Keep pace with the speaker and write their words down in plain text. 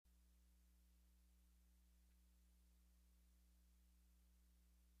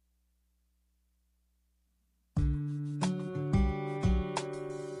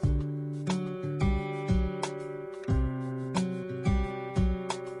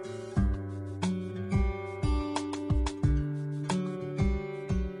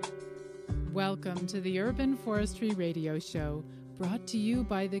Welcome to the Urban Forestry Radio Show, brought to you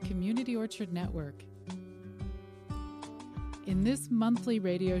by the Community Orchard Network. In this monthly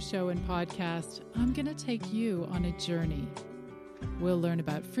radio show and podcast, I'm going to take you on a journey. We'll learn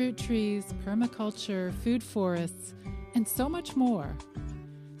about fruit trees, permaculture, food forests, and so much more.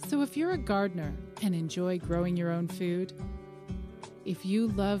 So if you're a gardener and enjoy growing your own food, if you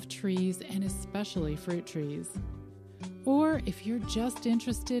love trees and especially fruit trees, or if you're just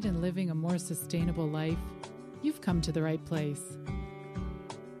interested in living a more sustainable life, you've come to the right place.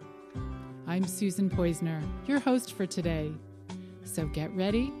 I'm Susan Poizner, your host for today. So get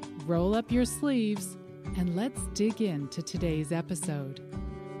ready, roll up your sleeves, and let's dig into today's episode.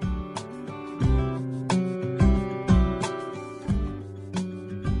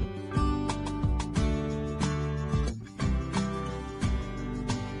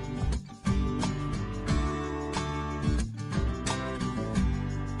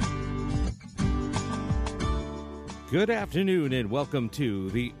 Good afternoon and welcome to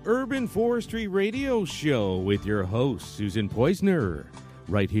the Urban Forestry Radio Show with your host, Susan Poizner,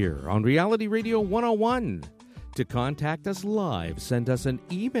 right here on Reality Radio 101. To contact us live, send us an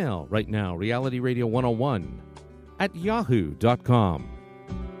email right now, realityradio101@yahoo.com.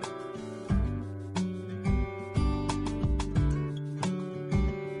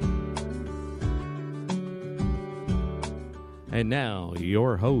 And now,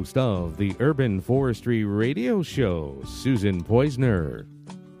 your host of the Urban Forestry Radio Show, Susan Poizner.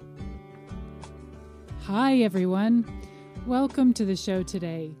 Hi, everyone. Welcome to the show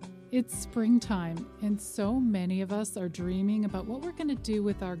today. It's springtime, and so many of us are dreaming about what we're going to do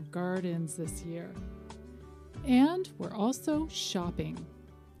with our gardens this year. And we're also shopping.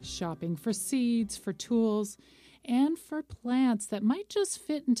 Shopping for seeds, for tools, and for plants that might just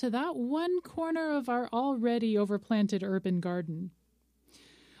fit into that one corner of our already overplanted urban garden.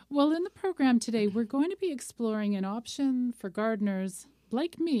 Well, in the program today, we're going to be exploring an option for gardeners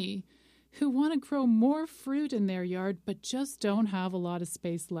like me who want to grow more fruit in their yard but just don't have a lot of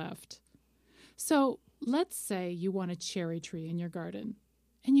space left. So let's say you want a cherry tree in your garden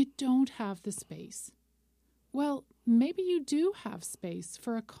and you don't have the space. Well, maybe you do have space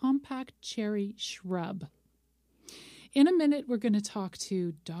for a compact cherry shrub. In a minute, we're going to talk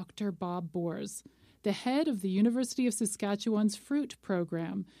to Dr. Bob Boers, the head of the University of Saskatchewan's fruit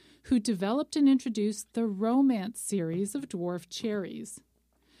program, who developed and introduced the Romance series of dwarf cherries.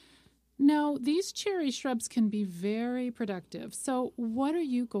 Now, these cherry shrubs can be very productive, so what are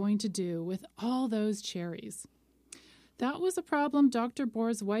you going to do with all those cherries? That was a problem Dr.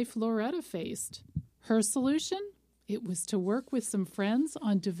 Boers' wife Loretta faced. Her solution? It was to work with some friends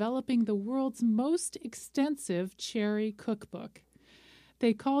on developing the world's most extensive cherry cookbook.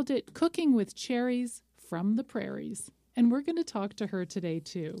 They called it Cooking with Cherries from the Prairies, and we're going to talk to her today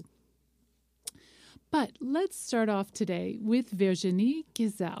too. But let's start off today with Virginie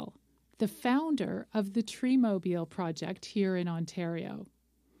Giselle, the founder of the Treemobile project here in Ontario.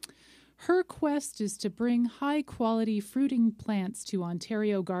 Her quest is to bring high-quality fruiting plants to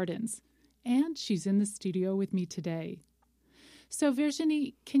Ontario gardens, and she's in the studio with me today. So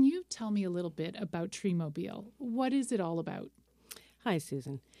Virginie, can you tell me a little bit about Treemobile? What is it all about? Hi,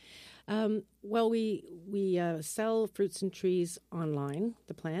 Susan. Well, we sell fruits and trees online,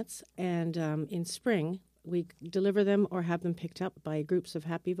 the plants, and in spring we deliver them or have them picked up by groups of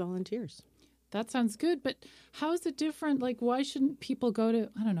happy volunteers. That sounds good, but how is it different? Like, why shouldn't people go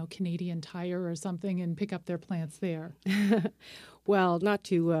to, Canadian Tire or something and pick up their plants there? Well, not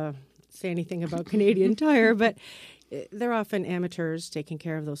to say anything about Canadian Tire, but they're often amateurs taking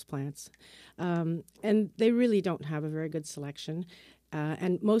care of those plants. And they really don't have a very good selection.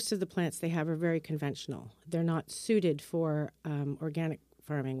 And most of the plants they have are very conventional. They're not suited for organic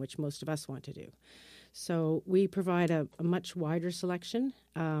farming, which most of us want to do. So we provide a much wider selection,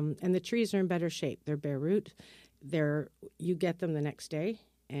 and the trees are in better shape. They're bare root. You get them the next day,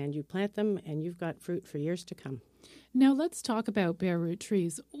 and you plant them, and you've got fruit for years to come. Now let's talk about bare root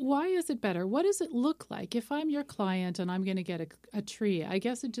trees. Why is it better? What does it look like? If I'm your client and I'm going to get a tree, I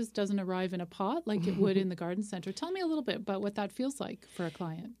guess it just doesn't arrive in a pot like it would in the garden center. Tell me a little bit about what that feels like for a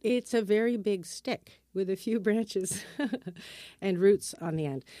client. It's a very big stick with a few branches and roots on the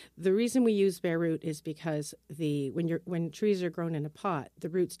end. The reason we use bare root is because when trees are grown in a pot, the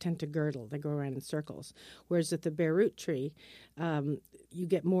roots tend to girdle. They go around in circles. Whereas with the bare root tree, you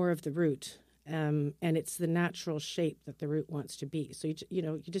get more of the root. And it's the natural shape that the root wants to be. So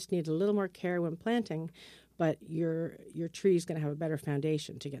you just need a little more care when planting, but your tree is going to have a better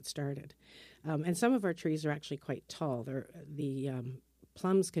foundation to get started. And some of our trees are actually quite tall. The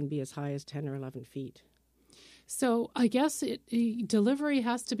plums can be as high as 10 or 11 feet. So I guess delivery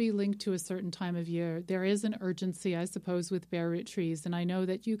has to be linked to a certain time of year. There is an urgency, I suppose, with bare root trees. And I know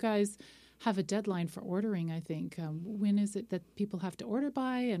that you guys have a deadline for ordering, I think. When is it that people have to order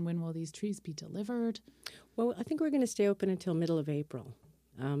by, and when will these trees be delivered? Well, I think we're going to stay open until middle of April.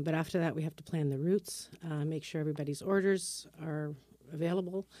 But after that, we have to plan the routes, make sure everybody's orders are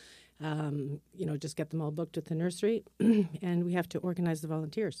available, just get them all booked at the nursery, and we have to organize the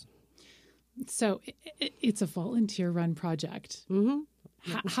volunteers. So it's a volunteer-run project. Mm-hmm.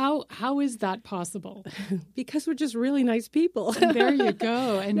 How is that possible? Because we're just really nice people. There you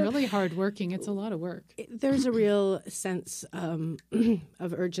go. And really hardworking. It's a lot of work. There's a real sense of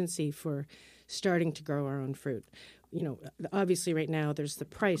urgency for starting to grow our own fruit. Obviously right now there's the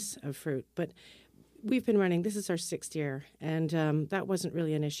price of fruit, but we've been running, this is our 6th year, and that wasn't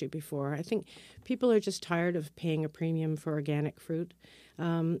really an issue before. I think people are just tired of paying a premium for organic fruit,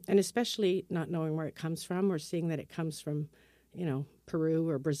 and especially not knowing where it comes from or seeing that it comes from, Peru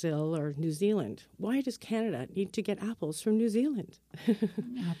or Brazil or New Zealand. Why does Canada need to get apples from New Zealand?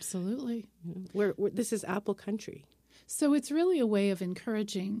 Absolutely. This is apple country. So it's really a way of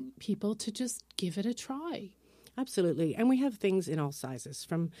encouraging people to just give it a try. Absolutely. And we have things in all sizes,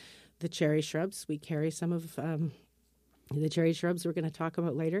 from the cherry shrubs. We carry some of the cherry shrubs we're going to talk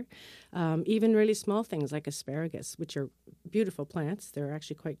about later. Even really small things like asparagus, which are beautiful plants. They're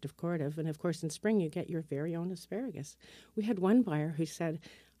actually quite decorative. And, of course, in spring you get your very own asparagus. We had one buyer who said,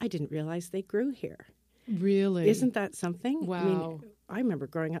 I didn't realize they grew here. Really? Isn't that something? Wow. I remember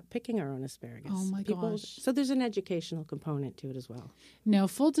growing up picking our own asparagus. Oh, my gosh. So there's an educational component to it as well. Now,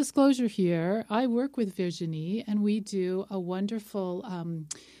 full disclosure here, I work with Virginie, and we do a wonderful,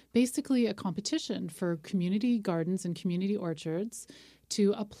 basically a competition for community gardens and community orchards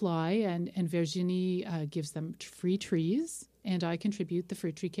to apply, and Virginie gives them free trees, and I contribute the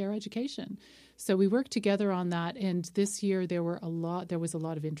fruit tree care education. So we work together on that, and this year there was a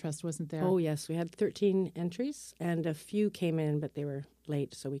lot of interest, wasn't there? Oh, yes. We had 13 entries, and a few came in, but they were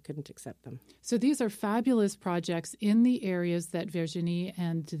late, so we couldn't accept them. So these are fabulous projects in the areas that Virginie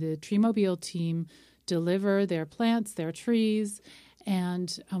and the Treemobile team deliver their plants, their trees,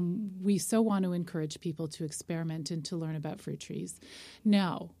 and we so want to encourage people to experiment and to learn about fruit trees.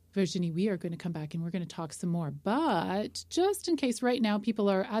 Now, Virginie, we are going to come back and we're going to talk some more. But just in case right now people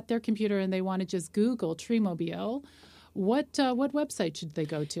are at their computer and they want to just Google Treemobile, what website should they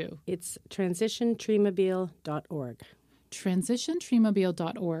go to? It's transitiontreemobile.org.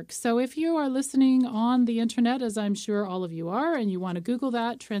 transitiontreemobile.org. So if you are listening on the internet, as I'm sure all of you are, and you want to Google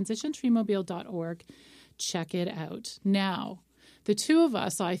that, transitiontreemobile.org, check it out. Now, the two of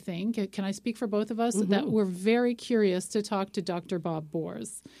us, I think, can I speak for both of us, that we're very curious to talk to Dr. Bob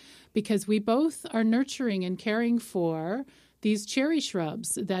Boers, because we both are nurturing and caring for these cherry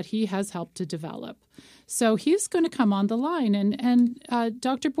shrubs that he has helped to develop. So he's going to come on the line. And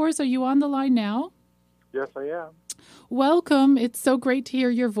Dr. Boers, are you on the line now? Yes, I am. Welcome. It's so great to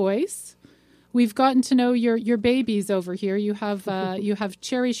hear your voice. We've gotten to know your babies over here. You have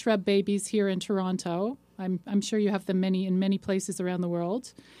cherry shrub babies here in Toronto. I'm sure you have them in many places around the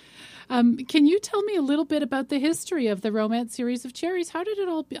world. Can you tell me a little bit about the history of the Romance series of cherries? How did it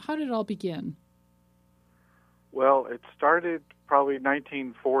all begin? Well, it started probably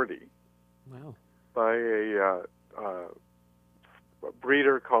 1940. Wow. By a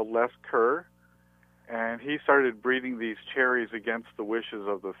breeder called Les Kerr, and he started breeding these cherries against the wishes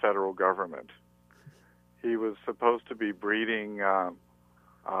of the federal government. He was supposed to be breeding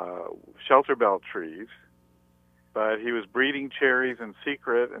shelter belt trees, but he was breeding cherries in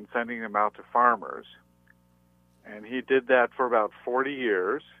secret and sending them out to farmers. And he did that for about 40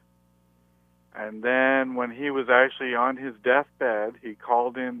 years. And then when he was actually on his deathbed, he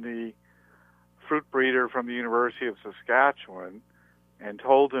called in the fruit breeder from the University of Saskatchewan and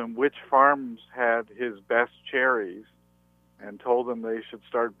told him which farms had his best cherries and told them they should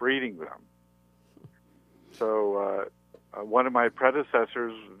start breeding them. So one of my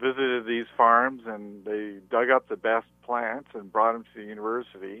predecessors visited these farms, and they dug up the best plants and brought them to the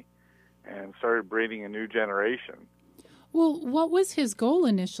university and started breeding a new generation. Well, what was his goal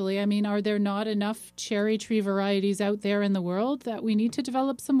initially? I mean, are there not enough cherry tree varieties out there in the world that we need to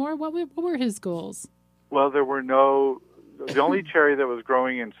develop some more? What were his goals? Well, the only cherry that was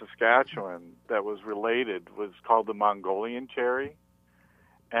growing in Saskatchewan that was related was called the Mongolian cherry,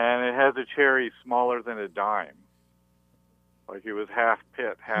 and it has a cherry smaller than a dime. Like it was half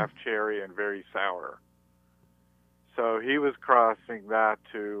pit, half cherry, and very sour. So he was crossing that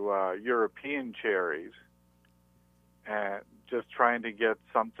to European cherries and just trying to get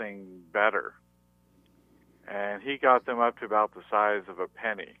something better. And he got them up to about the size of a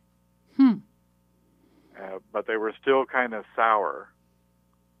penny. but they were still kind of sour.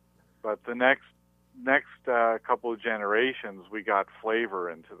 But the next couple of generations, we got flavor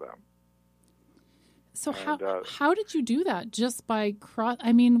into them. So how did you do that? Just by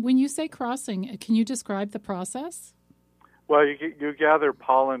I mean, when you say crossing, can you describe the process? Well, you gather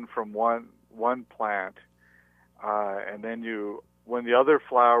pollen from one plant, and then when the other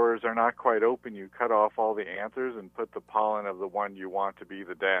flowers are not quite open, you cut off all the anthers and put the pollen of the one you want to be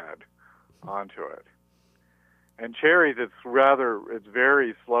the dad onto it. And cherries, it's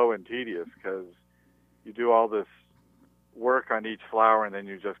very slow and tedious because you do all this work on each flower and then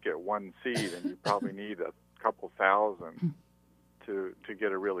you just get one seed, and you probably need a couple thousand to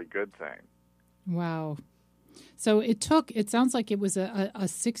get a really good thing. Wow. So it sounds like it was a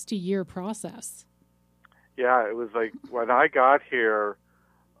 60-year process. Yeah, it was like when I got here,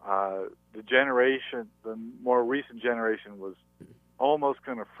 the more recent generation was almost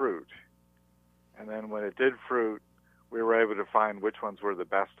going to fruit. And then when it did fruit, we were able to find which ones were the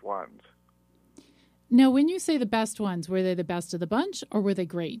best ones. Now, when you say the best ones, were they the best of the bunch or were they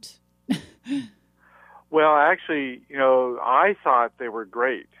great? Well, actually, I thought they were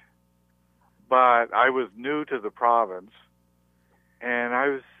great. But I was new to the province,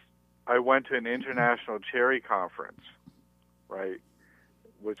 and I went to an international cherry conference, right,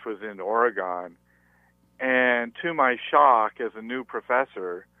 which was in Oregon. And to my shock, as a new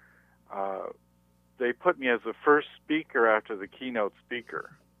professor, they put me as the first speaker after the keynote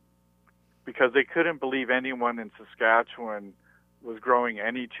speaker because they couldn't believe anyone in Saskatchewan was growing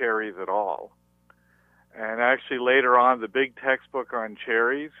any cherries at all. And actually later on, the big textbook on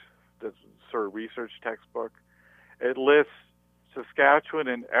cherries, the sort of research textbook, it lists Saskatchewan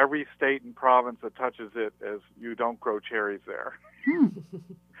and every state and province that touches it as you don't grow cherries there.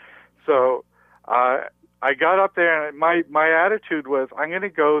 So I got up there, and my attitude was, I'm going to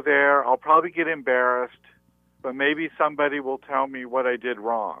go there. I'll probably get embarrassed, but maybe somebody will tell me what I did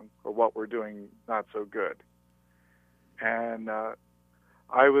wrong or what we're doing not so good. And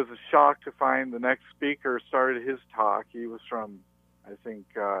I was shocked to find the next speaker started his talk. He was from, I think,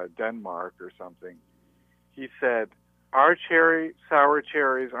 Denmark or something. He said, our sour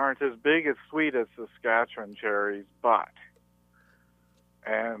cherries aren't as big as sweet as Saskatchewan cherries, but...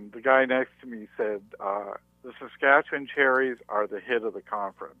 And the guy next to me said, the Saskatchewan cherries are the hit of the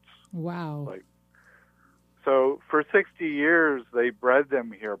conference. Wow. So for 60 years, they bred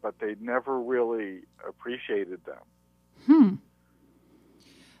them here, but they never really appreciated them.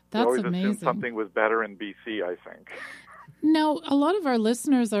 That's always amazing. Assumed something was better in BC, I think. Now, a lot of our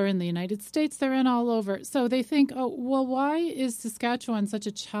listeners are in the United States. They're in all over. So they think, oh, well, why is Saskatchewan such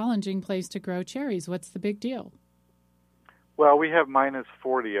a challenging place to grow cherries? What's the big deal? Well, we have minus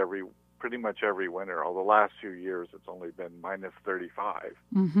 40 pretty much every winter. Although the last few years it's only been minus 35,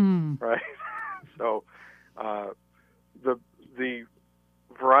 right? So the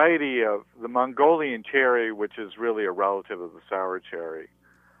variety of the Mongolian cherry, which is really a relative of the sour cherry,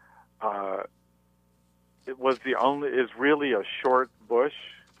 is really a short bush,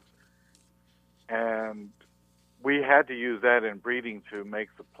 and we had to use that in breeding to make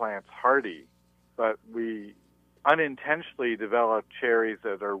the plants hardy, but we unintentionally developed cherries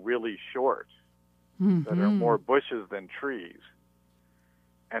that are really short, that are more bushes than trees.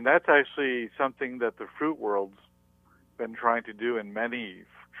 And that's actually something that the fruit world's been trying to do in many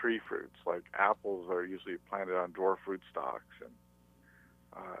tree fruits, like apples are usually planted on dwarf root stalks, and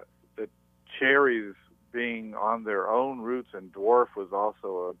the cherries being on their own roots and dwarf was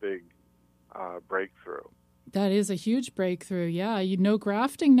also a big breakthrough. That is a huge breakthrough, yeah. No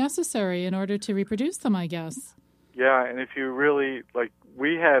grafting necessary in order to reproduce them, I guess. Yeah, and if you really,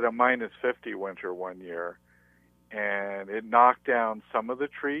 we had a minus 50 winter one year, and it knocked down some of the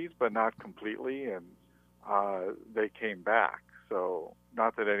trees, but not completely, and they came back. So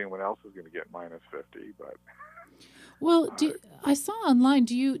not that anyone else is going to get minus 50, but... Well, I saw online,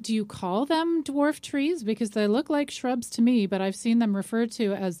 do you call them dwarf trees? Because they look like shrubs to me, but I've seen them referred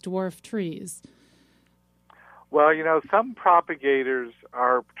to as dwarf trees. Well, some propagators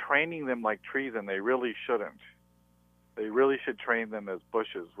are training them like trees, and they really shouldn't. They really should train them as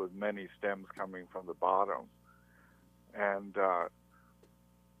bushes with many stems coming from the bottom. And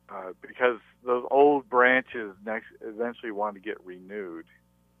because those old branches eventually want to get renewed.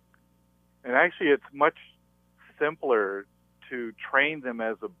 And actually, it's much simpler to train them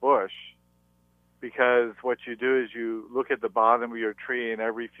as a bush, because what you do is you look at the bottom of your tree, and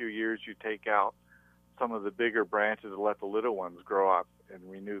every few years you take out some of the bigger branches and let the little ones grow up and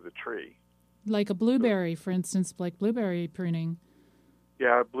renew the tree. Like a blueberry, for instance, like blueberry pruning.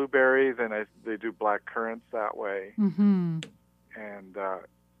 Yeah, blueberries, and they do black currants that way. Mm-hmm. And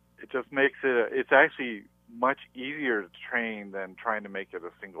it just makes it's actually much easier to train than trying to make it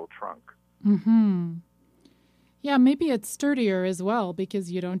a single trunk. Mm-hmm. Yeah, maybe it's sturdier as well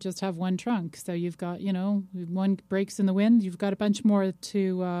because you don't just have one trunk. So you've got, one breaks in the wind, you've got a bunch more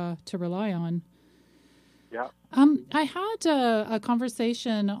to rely on. Yeah. I had a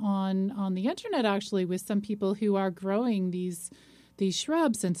conversation on the internet actually with some people who are growing these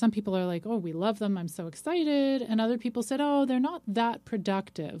shrubs, and some people are like, "Oh, we love them! I'm so excited," and other people said, "Oh, they're not that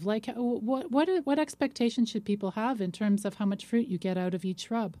productive." Like, what expectations should people have in terms of how much fruit you get out of each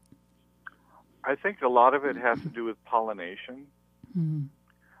shrub? I think a lot of it has to do with pollination,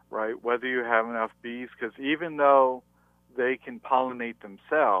 right? Whether you have enough bees, because even though they can pollinate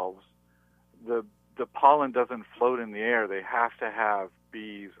themselves, the pollen doesn't float in the air. They have to have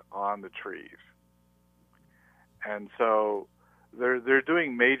bees on the trees. And so they're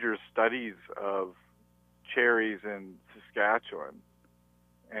doing major studies of cherries in Saskatchewan,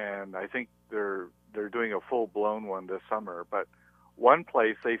 and I think they're doing a full-blown one this summer. But one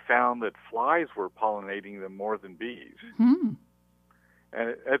place they found that flies were pollinating them more than bees. And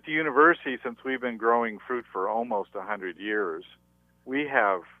at the university, since we've been growing fruit for almost 100 years, we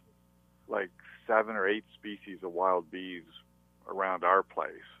have like 7 or 8 species of wild bees around our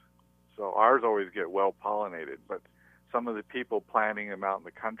place. So ours always get well pollinated, but some of the people planting them out in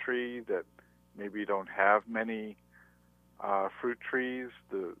the country that maybe don't have many fruit trees,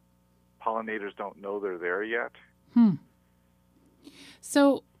 the pollinators don't know they're there yet.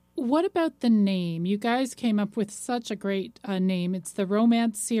 So what about the name? You guys came up with such a great name. It's the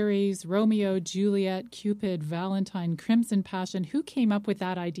Romance Series, Romeo, Juliet, Cupid, Valentine, Crimson Passion. Who came up with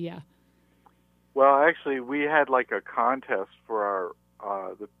that idea? Well, actually, we had like a contest for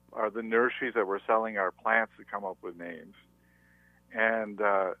the nurseries that were selling our plants to come up with names. And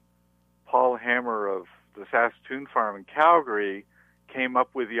Paul Hammer of the Saskatoon Farm in Calgary came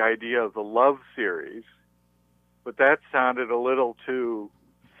up with the idea of the Love Series, but that sounded a little too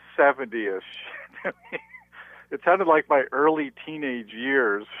 70-ish. It sounded like my early teenage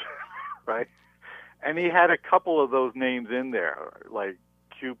years, right? And he had a couple of those names in there, like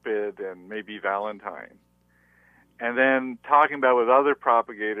Cupid and maybe Valentine. And then talking about with other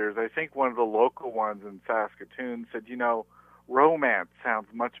propagators, I think one of the local ones in Saskatoon said, romance sounds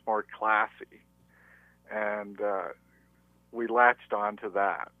much more classy. And we latched on to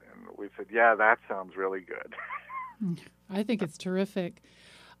that. And we said, yeah, that sounds really good. I think it's terrific.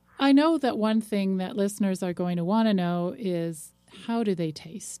 I know that one thing that listeners are going to want to know is, how do they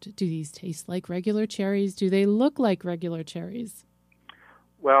taste? Do these taste like regular cherries? Do they look like regular cherries?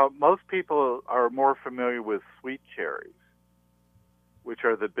 Well, most people are more familiar with sweet cherries, which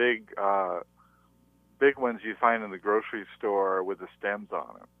are the big ones you find in the grocery store with the stems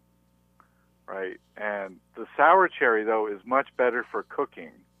on them, right? And the sour cherry, though, is much better for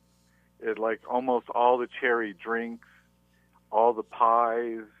cooking. It like almost all the cherry drinks, all the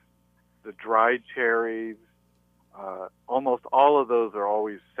pies, the dried cherries, almost all of those are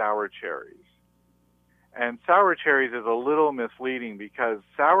always sour cherries. And sour cherries is a little misleading because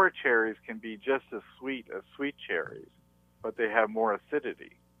sour cherries can be just as sweet as sweet cherries, but they have more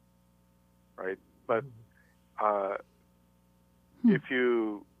acidity, right? But if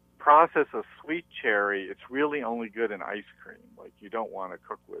you process a sweet cherry, it's really only good in ice cream. Like, you don't want to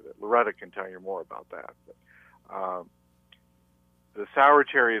cook with it. Loretta can tell you more about that. But, the sour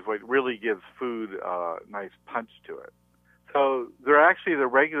cherry is what really gives food a nice punch to it. So they're actually the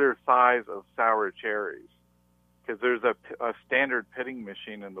regular size of sour cherries, because there's a standard pitting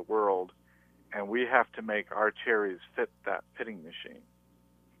machine in the world, and we have to make our cherries fit that pitting machine.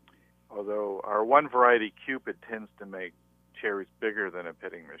 Although our one variety, Cupid, tends to make cherries bigger than a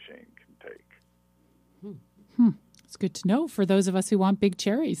pitting machine can take. It's good to know for those of us who want big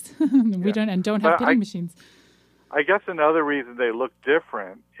cherries. We don't have pitting machines. I guess another reason they look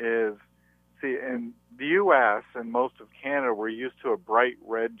different is, see, in the U.S. and most of Canada, we're used to a bright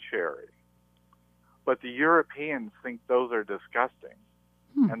red cherry. But the Europeans think those are disgusting.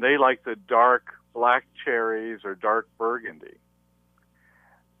 And they like the dark black cherries or dark burgundy.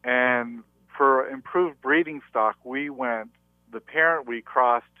 And for improved breeding stock, the parent we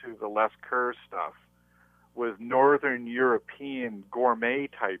crossed to the Les Coeur stuff was Northern European gourmet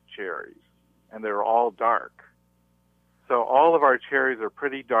type cherries, and they're all dark. So all of our cherries are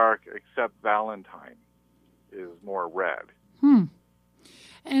pretty dark, except Valentine is more red.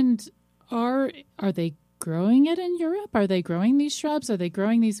 And are they growing it in Europe? Are they growing these shrubs? Are they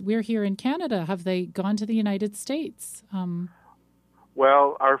growing these? We're here in Canada. Have they gone to the United States?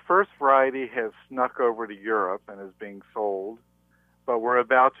 Well, our first variety has snuck over to Europe and is being sold, but we're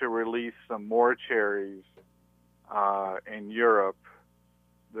about to release some more cherries in Europe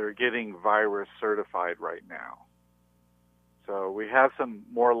they're getting virus certified right now. So we have some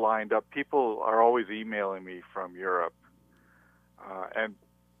more lined up. People are always emailing me from Europe, and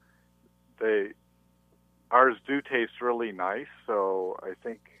ours do taste really nice, so I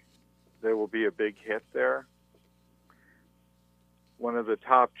think there will be a big hit there. One of the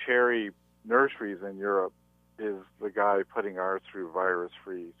top cherry nurseries in Europe is the guy putting ours through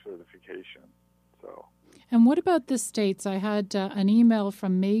virus-free certification. So. And what about the States? I had an email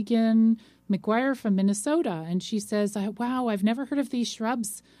from Megan McGuire from Minnesota, and she says, wow, I've never heard of these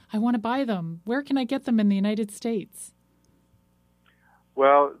shrubs. I want to buy them. Where can I get them in the United States?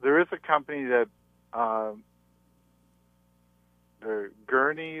 Well, there is a company that the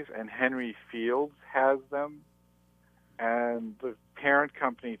Gurney's and Henry Fields has them, and the parent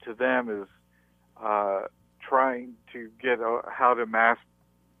company to them is trying to get how to mass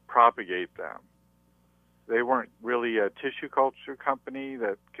propagate them. They weren't really a tissue culture company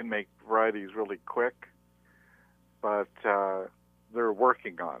that can make varieties really quick, but they're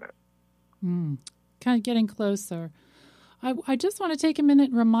working on it. Kind of getting closer. I just want to take a minute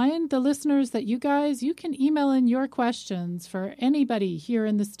and remind the listeners that you can email in your questions for anybody here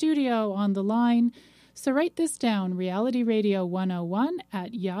in the studio, on the line. So write this down,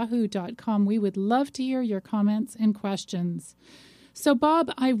 realityradio101@yahoo.com. We would love to hear your comments and questions. So,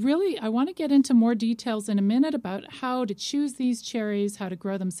 Bob, I want to get into more details in a minute about how to choose these cherries, how to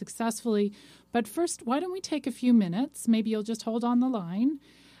grow them successfully. But first, why don't we take a few minutes? Maybe you'll just hold on the line,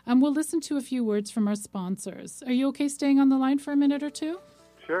 and we'll listen to a few words from our sponsors. Are you okay staying on the line for a minute or two?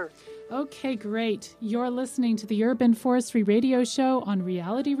 Sure. Okay, great. You're listening to the Urban Forestry Radio Show on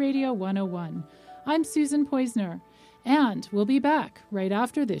Reality Radio 101. I'm Susan Poisner, and we'll be back right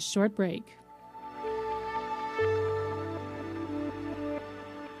after this short break.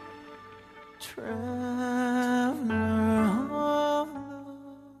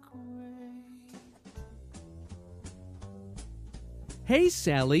 Hey,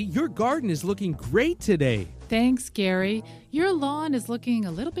 Sally, your garden is looking great today. Thanks, Gary. Your lawn is looking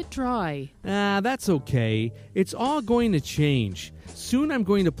a little bit dry. That's okay. It's all going to change. Soon I'm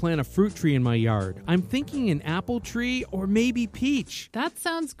going to plant a fruit tree in my yard. I'm thinking an apple tree or maybe peach. That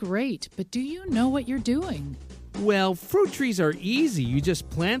sounds great, but do you know what you're doing? Well, fruit trees are easy. You just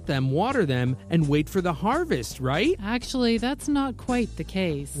plant them, water them, and wait for the harvest, right? Actually, that's not quite the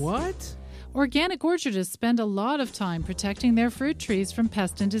case. What? Organic orchardists spend a lot of time protecting their fruit trees from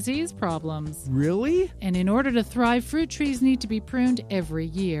pest and disease problems. Really? And in order to thrive, fruit trees need to be pruned every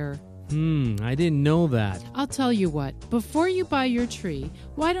year. I didn't know that. I'll tell you what, before you buy your tree,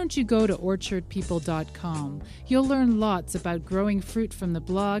 why don't you go to orchardpeople.com? You'll learn lots about growing fruit from the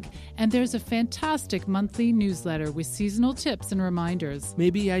blog, and there's a fantastic monthly newsletter with seasonal tips and reminders.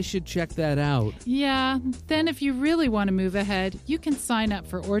 Maybe I should check that out. Yeah, then if you really want to move ahead, you can sign up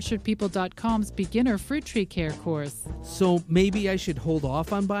for orchardpeople.com's beginner fruit tree care course. So maybe I should hold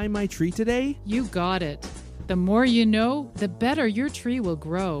off on buying my tree today? You got it. The more you know, the better your tree will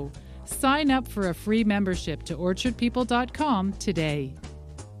grow. Sign up for a free membership to orchardpeople.com today.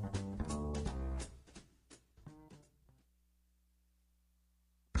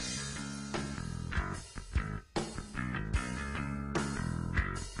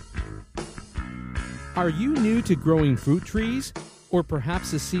 Are you new to growing fruit trees? Or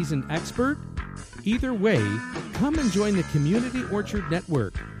perhaps a seasoned expert? Either way, come and join the Community Orchard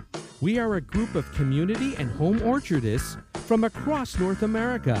Network. We are a group of community and home orchardists from across North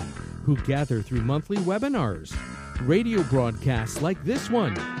America who gather through monthly webinars, radio broadcasts like this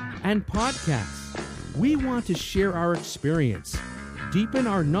one, and podcasts. We want to share our experience, deepen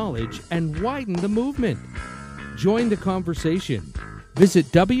our knowledge, and widen the movement. Join the conversation.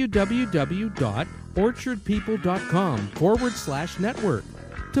 Visit www.orchardpeople.com/network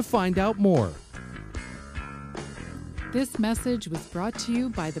to find out more. This message was brought to you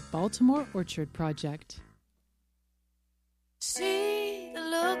by the Baltimore Orchard Project. See the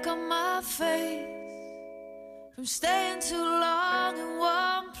look on my face from staying too long in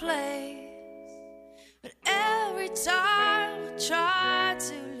one place, but every time I try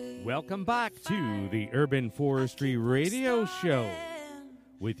to leave. Welcome back to the Urban Forestry Radio Show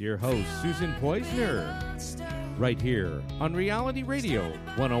with your host, Susan Poisner, right here on Reality Radio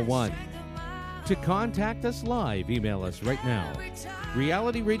 101. To contact us live, email us right now,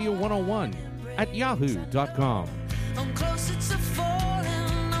 realityradio101@yahoo.com. I'm closer to falling,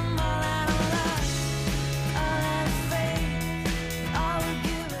 I'm all out of life.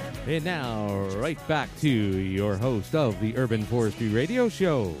 And now, right back to your host of the Urban Forestry Radio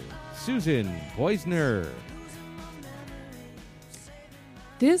Show, Susan Poisner.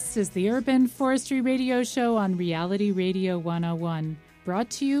 This is the Urban Forestry Radio Show on Reality Radio 101.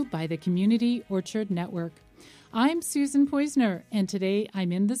 brought to you by the Community Orchard Network. I'm Susan Poisner, and today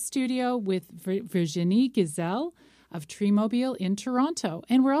I'm in the studio with Virginie Giselle of Treemobile in Toronto.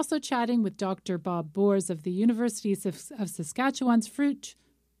 And we're also chatting with Dr. Bob Boers of the University of Saskatchewan's Fruit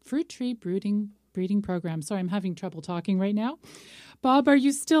Tree Breeding Program. Sorry, I'm having trouble talking right now. Bob, are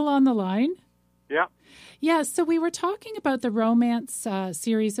you still on the line? Yeah. Yeah, so we were talking about the Romance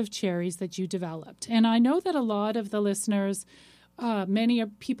series of cherries that you developed. And I know that a lot of the listeners, many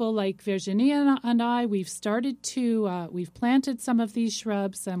people like Virginie and I, we've planted some of these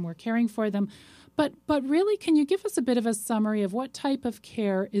shrubs and we're caring for them. But really, can you give us a bit of a summary of what type of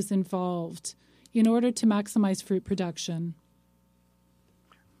care is involved in order to maximize fruit production?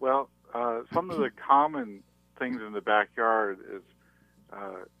 Well, some of the common things in the backyard is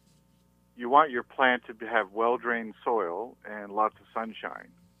you want your plant to have well-drained soil and lots of sunshine,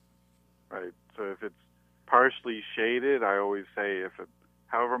 right? So if it's partially shaded, I always say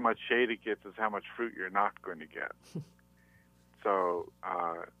however much shade it gets is how much fruit you're not going to get. So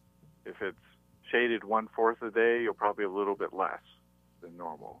if it's shaded 1/4 a day, you'll probably have a little bit less than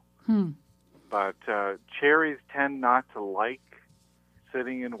normal. But cherries tend not to like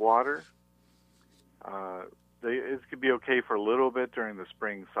sitting in water. It could be okay for a little bit during the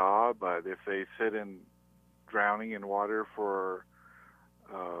spring thaw, but if they sit drowning in water for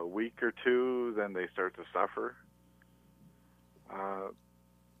a week or two, then they start to suffer.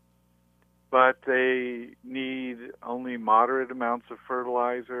 But they need only moderate amounts of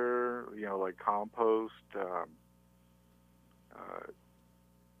fertilizer, like compost.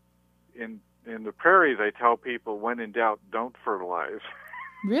 In the prairies, I tell people, when in doubt, don't fertilize.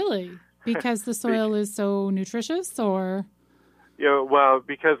 Really? Because the soil is so nutritious, or? Well,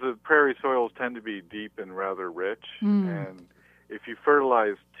 because the prairie soils tend to be deep and rather rich, and if you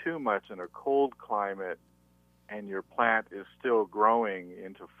fertilize too much in a cold climate and your plant is still growing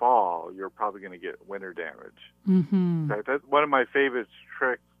into fall, you're probably going to get winter damage. Mm-hmm. That's one of my favorite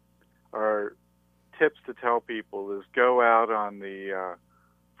tricks or tips to tell people is go out on the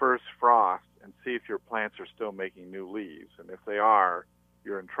first frost and see if your plants are still making new leaves, and if they are,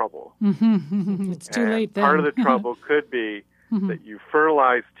 you're in trouble. Mm-hmm. It's too late then. Part of the trouble could be that you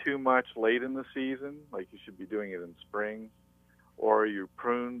fertilize too much late in the season, like you should be doing it in spring, or you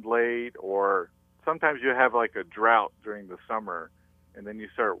pruned late, or sometimes you have like a drought during the summer, and then you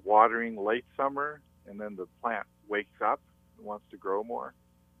start watering late summer, and then the plant wakes up and wants to grow more.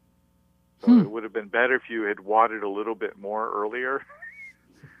 So it would have been better if you had watered a little bit more earlier,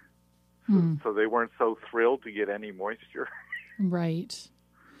 so they weren't so thrilled to get any moisture. Right.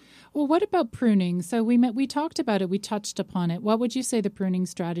 Well, what about pruning? So we talked about it, we touched upon it. What would you say the pruning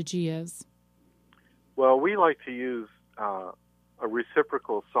strategy is? Well, we like to use a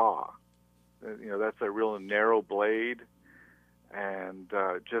reciprocal saw. That's a real narrow blade, and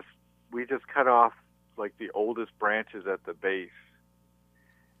we just cut off like the oldest branches at the base.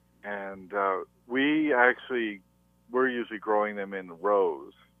 And we're usually growing them in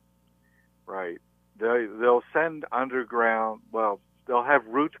rows, right? They'll send underground, they'll have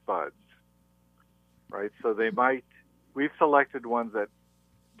root buds, right? So we've selected ones that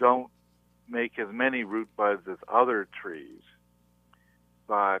don't make as many root buds as other trees,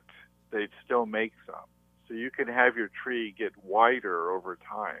 but they still make some. So you can have your tree get wider over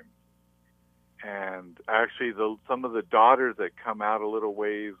time. And actually, some of the daughters that come out a little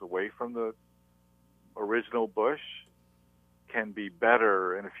ways away from the original bush can be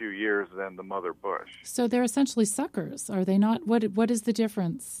better in a few years than the mother bush. So they're essentially suckers, are they not? What is the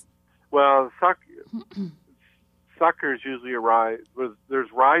difference? Well, suckers usually arise. There's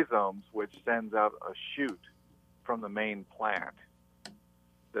rhizomes, which sends out a shoot from the main plant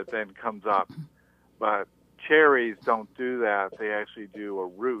that then comes up. But cherries don't do that. They actually do a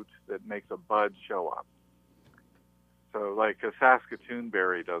root that makes a bud show up. So like a Saskatoon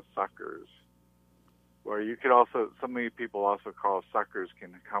berry does suckers. Or you could so many people also call suckers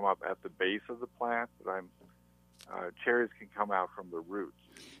can come up at the base of the plant, but cherries can come out from the roots.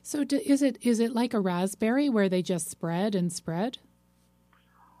 So is it like a raspberry where they just spread and spread?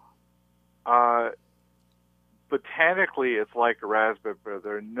 Botanically, it's like a raspberry, but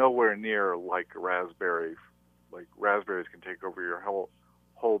they're nowhere near like a raspberry. Like raspberries can take over your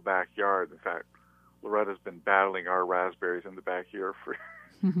whole backyard. In fact, Loretta's been battling our raspberries in the backyard for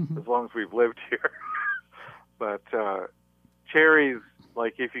as long as we've lived here. But cherries,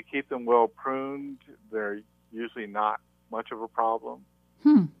 like if you keep them well pruned, they're usually not much of a problem.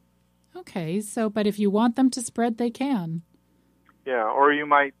 Okay, but if you want them to spread, they can. Yeah, or you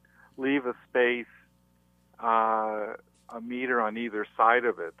might leave a space, a meter on either side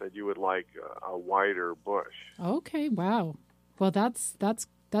of it that you would like a wider bush. Okay, wow. Well, that's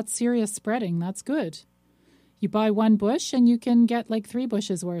serious spreading. That's good. You buy one bush and you can get like 3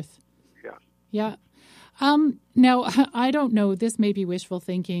 bushes worth. Yeah. Yeah. Now, I don't know. This may be wishful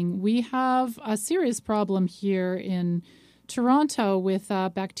thinking. We have a serious problem here in Toronto with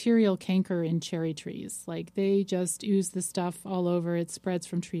bacterial canker in cherry trees. Like they just ooze the stuff all over. It spreads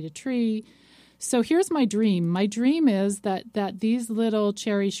from tree to tree. So here's my dream. My dream is that these little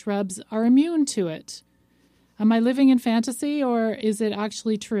cherry shrubs are immune to it. Am I living in fantasy or is it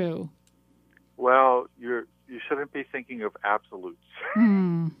actually true? Well, you shouldn't be thinking of absolutes.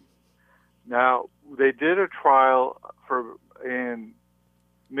 Now, they did a trial in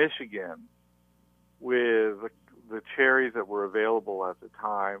Michigan with the cherries that were available at the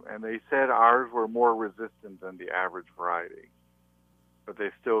time, and they said ours were more resistant than the average variety, but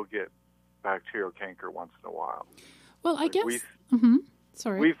they still get bacterial canker once in a while. Well, I guess.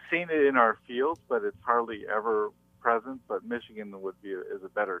 Sorry. We've seen it in our fields, but it's hardly ever present. But Michigan is a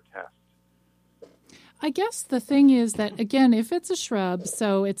better test. I guess the thing is that, again, if it's a shrub,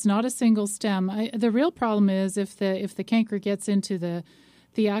 so it's not a single stem, the real problem is if the canker gets into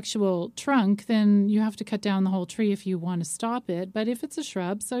the actual trunk, then you have to cut down the whole tree if you want to stop it. But if it's a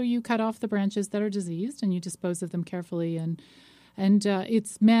shrub, so you cut off the branches that are diseased and you dispose of them carefully, and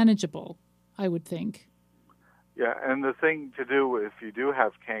it's manageable, I would think. Yeah, and the thing to do if you do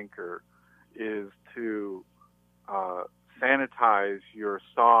have canker is to sanitize your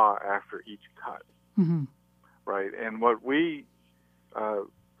saw after each cut. Mm-hmm. Right, and what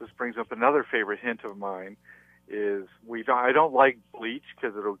this brings up another favorite hint of mine is I don't like bleach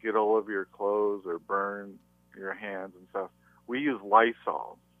because it'll get all over your clothes or burn your hands and stuff. We use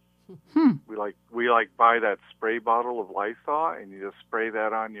Lysol. We buy that spray bottle of Lysol and you just spray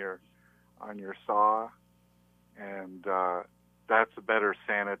that on your saw, and that's a better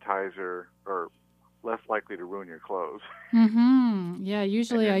sanitizer or less likely to ruin your clothes. Mm-hmm. Yeah,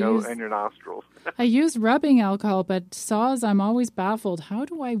 usually and your nostrils. I use rubbing alcohol, but saws, I'm always baffled. How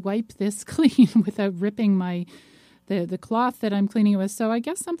do I wipe this clean without ripping the cloth that I'm cleaning it with? So I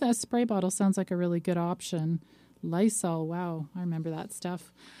guess a spray bottle sounds like a really good option. Lysol, wow, I remember that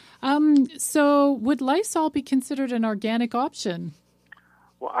stuff. So would Lysol be considered an organic option?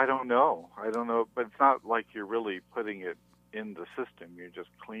 Well, I don't know, but it's not like you're really putting it in the system. You're just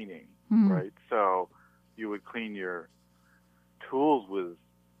cleaning, right? So you would clean your tools with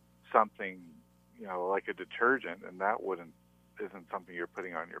something, like a detergent, and that isn't something you're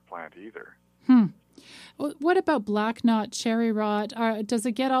putting on your plant either. Well, what about black knot, cherry rot? Does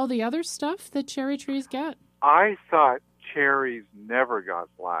it get all the other stuff that cherry trees get? I thought cherries never got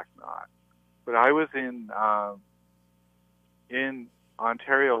black knot, but I was in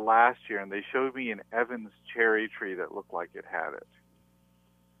Ontario last year, and they showed me an Evans cherry tree that looked like it had it.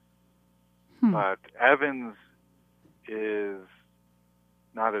 But Evans is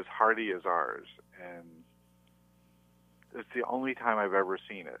not as hardy as ours, and it's the only time I've ever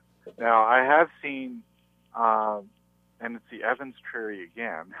seen it. Now, I have seen, and it's the Evans tree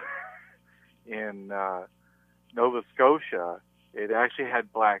again, in Nova Scotia. It actually had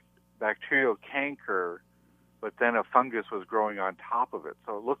bacterial canker, but then a fungus was growing on top of it.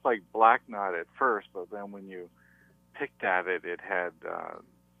 So it looked like black knot at first, but then when you picked at it, it had,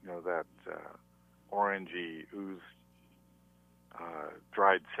 that orangey oozed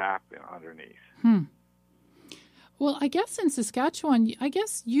dried sap underneath. Well, I guess in Saskatchewan,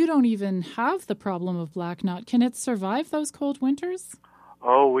 you don't even have the problem of black knot. Can it survive those cold winters?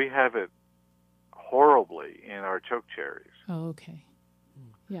 Oh, we have it horribly in our choke cherries. Oh, okay.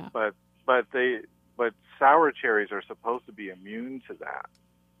 Yeah. But sour cherries are supposed to be immune to that.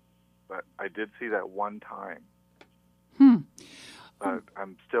 But I did see that one time. But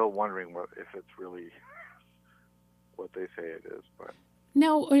I'm still wondering if it's really what they say it is. But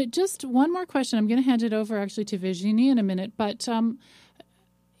now, just one more question. I'm going to hand it over actually to Virginie in a minute. But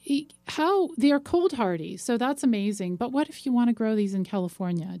how they are cold hardy, so that's amazing. But what if you want to grow these in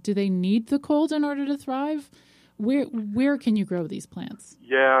California? Do they need the cold in order to thrive? Where can you grow these plants?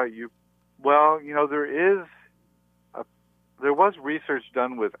 Yeah, there was research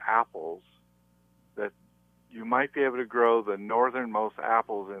done with apples that you might be able to grow the northernmost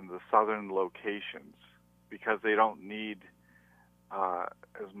apples in the southern locations because they don't need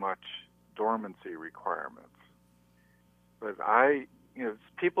as much dormancy requirements. But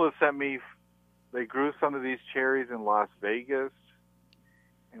people have sent me, they grew some of these cherries in Las Vegas,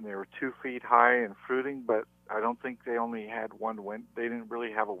 and they were 2 feet high and fruiting, but I don't think they only had one winter. They didn't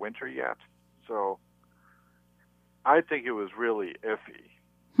really have a winter yet. So I think it was really iffy.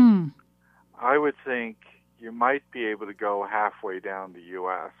 I would think you might be able to go halfway down the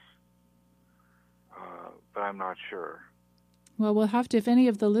U.S., but I'm not sure. Well, we'll have to, if any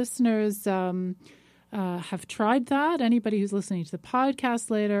of the listeners have tried that, anybody who's listening to the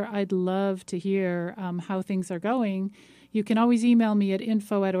podcast later, I'd love to hear how things are going. You can always email me at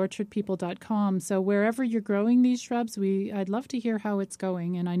info@orchardpeople.com. So wherever you're growing these shrubs, I'd love to hear how it's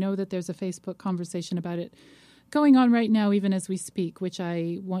going. And I know that there's a Facebook conversation about it going on right now, even as we speak, which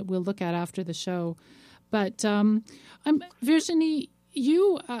we'll look at after the show. But Virginie,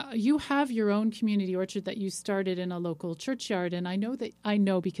 you have your own community orchard that you started in a local churchyard, and I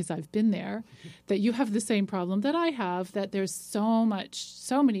know because I've been there that you have the same problem that I have, that there's so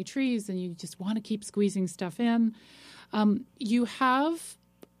many trees, and you just want to keep squeezing stuff in. You have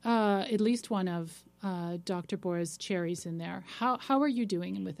at least one of Dr. Bora's cherries in there. How are you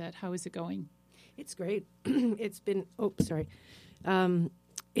doing with it? How is it going? It's great. It's been,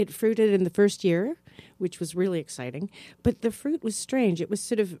 it fruited in the first year, which was really exciting. But the fruit was strange. It was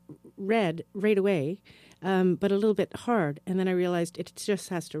sort of red right away, but a little bit hard. And then I realized it just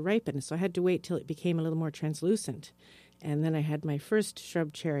has to ripen. So I had to wait till it became a little more translucent. And then I had my first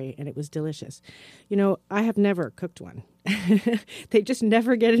shrub cherry, and it was delicious. You know, I have never cooked one. They just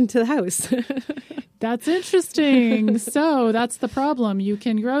never get into the house. That's interesting. So that's the problem. You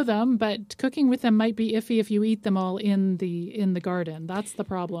can grow them, but cooking with them might be iffy if you eat them all in the garden. That's the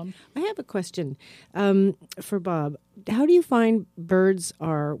problem. I have a question for Bob. How do you find birds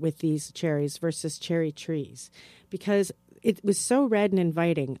are with these cherries versus cherry trees? Because it was so red and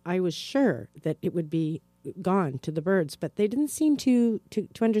inviting, I was sure that it would be gone to the birds, but they didn't seem to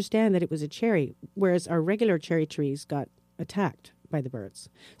understand that it was a cherry, whereas our regular cherry trees got attacked by the birds.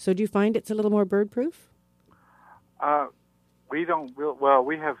 So do you find it's a little more bird proof? We don't. Well,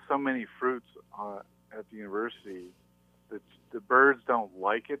 we have so many fruits at the university that the birds don't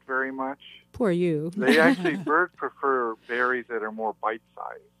like it very much. Poor you. Birds prefer berries that are more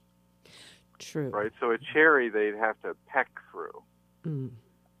bite-sized. True. Right. So a cherry they'd have to peck through. Mm.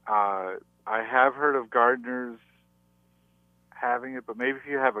 I have heard of gardeners having it, but maybe if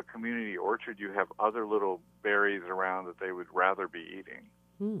you have a community orchard, you have other little berries around that they would rather be eating.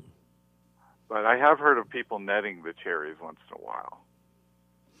 Mm. But I have heard of people netting the cherries once in a while.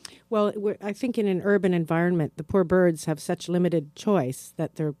 Well, I think in an urban environment, the poor birds have such limited choice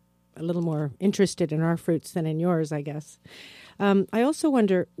that they're a little more interested in our fruits than in yours, I guess. I also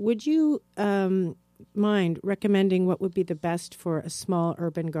wonder, would you mind recommending what would be the best for a small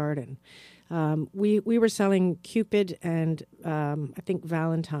urban garden? We were selling Cupid and I think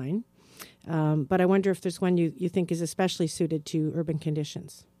Valentine, but I wonder if there's one you think is especially suited to urban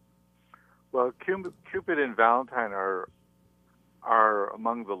conditions. Well, Cupid and Valentine are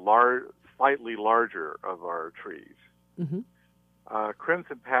among the slightly larger of our trees. Mm-hmm.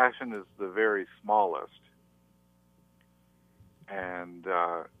 Crimson Passion is the very smallest, and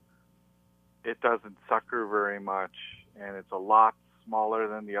it doesn't sucker very much, and it's a lot smaller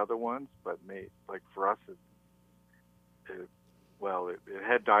than the other ones. But for us, it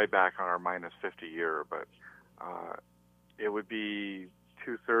had dieback on our -50 year, but it would be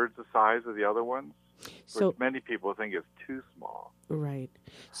 2/3 the size of the other ones, which many people think is too small. Right.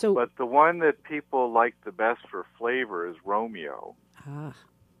 But the one that people like the best for flavor is Romeo. Ah.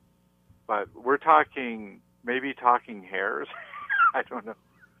 But we're talking hairs. I don't know.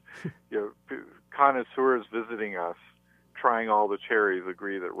 Connoisseurs visiting us, trying all the cherries,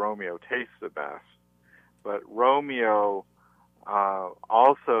 agree that Romeo tastes the best. But Romeo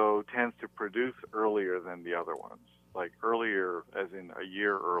also tends to produce earlier than the other ones, like earlier as in a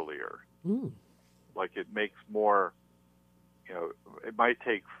year earlier. Mm. Like it makes more, it might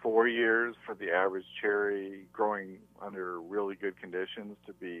take 4 years for the average cherry growing under really good conditions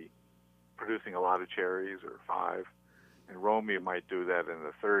to be producing a lot of cherries, or 5. And Romeo might do that in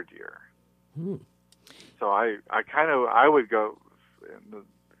the 3rd year. Mm. So I would go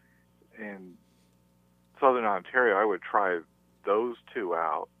in southern Ontario, I would try those two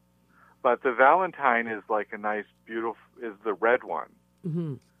out. But the Valentine is like a nice, beautiful, is the red one.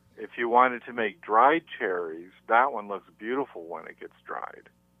 Mm-hmm. If you wanted to make dried cherries, that one looks beautiful when it gets dried.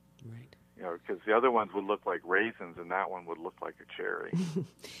 Right. Because the other ones would look like raisins, and that one would look like a cherry.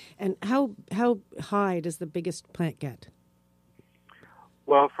 And how high does the biggest plant get?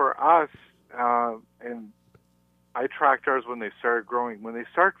 Well, for us, and I tracked ours when they started growing. When they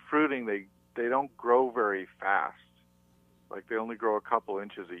start fruiting, they don't grow very fast. Like they only grow a couple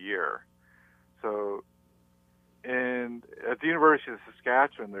inches a year. So, at the University of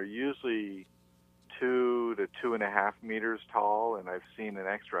Saskatchewan, they're usually 2 to 2.5 meters tall, and I've seen an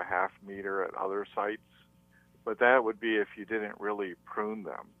extra 0.5 meter at other sites. But that would be if you didn't really prune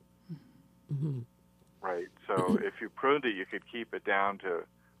them. Mm-hmm. Right. So if you pruned it, you could keep it down to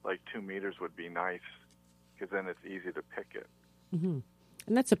like 2 meters would be nice, because then it's easy to pick it. Mm-hmm.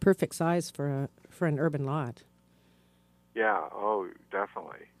 And that's a perfect size for an urban lot. Yeah, oh,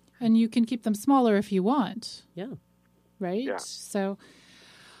 definitely. And you can keep them smaller if you want. Yeah. Right? Yeah. So,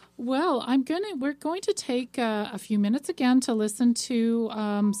 well, we're going to take a few minutes again to listen to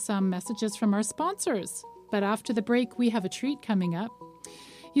some messages from our sponsors. But after the break, we have a treat coming up.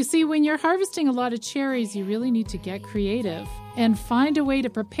 You see, when you're harvesting a lot of cherries, you really need to get creative and find a way to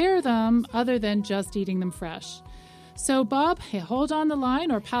prepare them other than just eating them fresh. So, Bob, hold on the line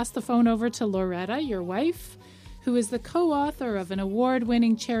or pass the phone over to Loretta, your wife, who is the co-author of an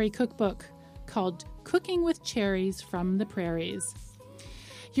award-winning cherry cookbook called Cooking with Cherries from the Prairies.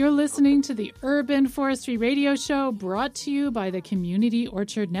 You're listening to the Urban Forestry Radio Show, brought to you by the Community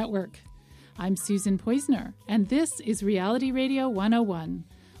Orchard Network. I'm Susan Poizner, and this is Reality Radio 101.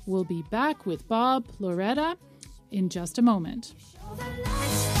 We'll be back with Bob, Loretta, in just a moment.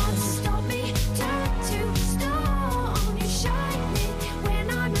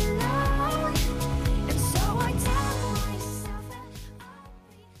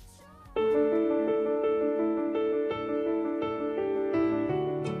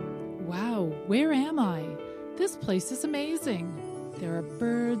 Wow, where am I? This place is amazing. There are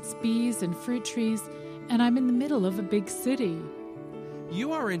birds, bees, and fruit trees, and I'm in the middle of a big city.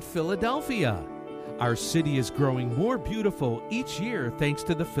 You are in Philadelphia. Our city is growing more beautiful each year thanks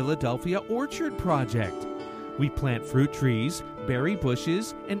to the Philadelphia Orchard Project. We plant fruit trees, berry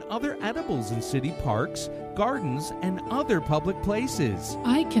bushes, and other edibles in city parks, gardens, and other public places.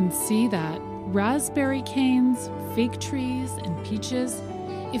 I can see that. Raspberry canes, fig trees, and peaches.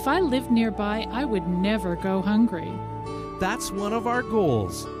 If I lived nearby, I would never go hungry. That's one of our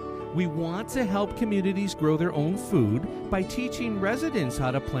goals. We want to help communities grow their own food by teaching residents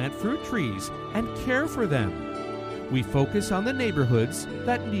how to plant fruit trees and care for them. We focus on the neighborhoods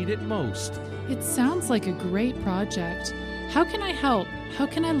that need it most. It sounds like a great project. How can I help? How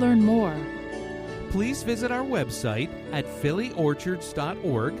can I learn more? Please visit our website at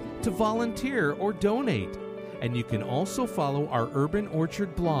phillyorchards.org to volunteer or donate. And you can also follow our Urban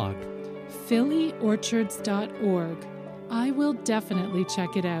Orchard blog. phillyorchards.org. I will definitely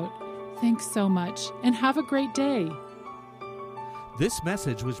check it out. Thanks so much, and have a great day. This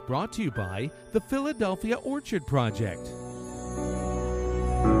message was brought to you by the Philadelphia Orchard Project.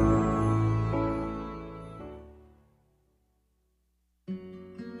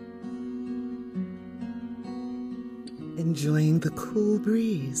 Enjoying the cool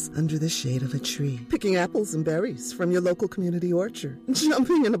breeze under the shade of a tree. Picking apples and berries from your local community orchard.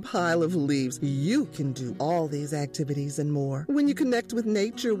 Jumping in a pile of leaves. You can do all these activities and more when you connect with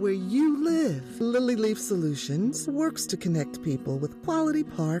nature where you live. Lily Leaf Solutions works to connect people with quality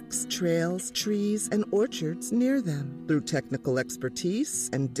parks, trails, trees, and orchards near them. Through technical expertise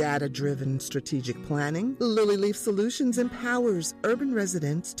and data-driven strategic planning, Lily Leaf Solutions empowers urban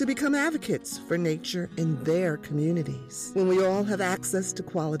residents to become advocates for nature in their communities. When we all have access to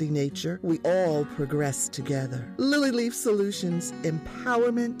quality nature, we all progress together. Lily Leaf Solutions,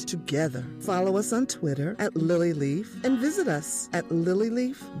 empowerment together. Follow us on Twitter at Lily Leaf and visit us at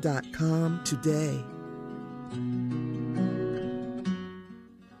lilyleaf.com today.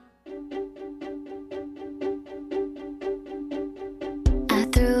 I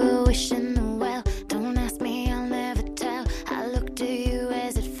threw a wish in the well. Don't ask me, I'll never tell. I looked at you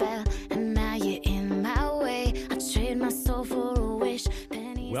as it fell, and now you're in my way. I trade my soul for a wish.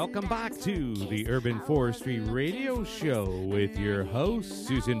 Welcome back to the Urban Forestry Radio Show with your host,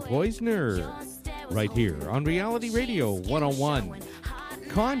 Susan Poizner, right here on Reality Radio 101.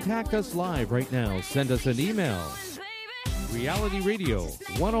 Contact us live right now. Send us an email,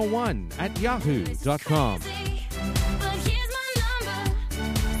 realityradio101@yahoo.com.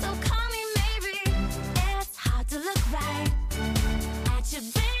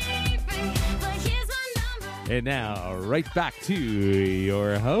 And now, right back to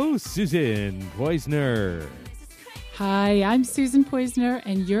your host, Susan Poizner. Hi, I'm Susan Poizner,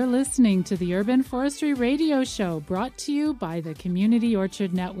 and you're listening to the Urban Forestry Radio Show, brought to you by the Community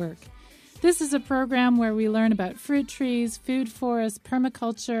Orchard Network. This is a program where we learn about fruit trees, food forests,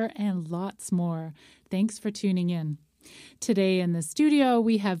 permaculture, and lots more. Thanks for tuning in. Today in the studio,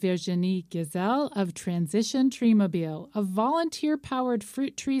 we have Virginie Gazelle of Transition Treemobile, a volunteer-powered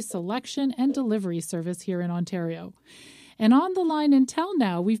fruit tree selection and delivery service here in Ontario. And on the line until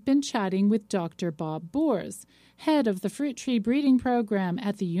now, we've been chatting with Dr. Bob Boers, head of the fruit tree breeding program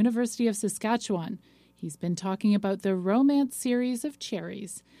at the University of Saskatchewan. He's been talking about the Romance series of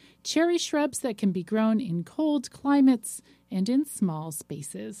cherries, cherry shrubs that can be grown in cold climates and in small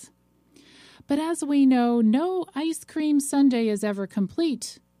spaces. But as we know, no ice cream sundae is ever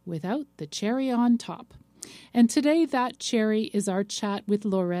complete without the cherry on top. And today that cherry is our chat with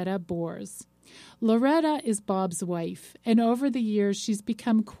Loretta Bors. Loretta is Bob's wife, and over the years she's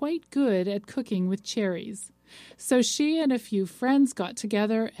become quite good at cooking with cherries. So she and a few friends got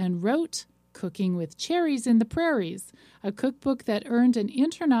together and wrote Cooking with Cherries in the Prairies, a cookbook that earned an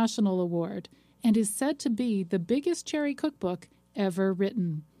international award and is said to be the biggest cherry cookbook ever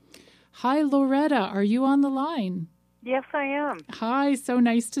written. Hi, Loretta. Are you on the line? Yes, I am. Hi. So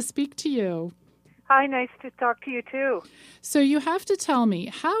nice to speak to you. Hi, nice to talk to you, too. So you have to tell me,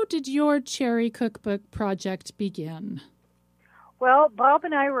 how did your cherry cookbook project begin? Well, Bob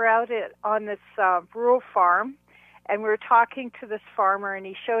and I were out on this rural farm, and we were talking to this farmer, and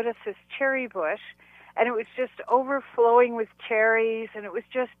he showed us this cherry bush, and it was just overflowing with cherries, and it was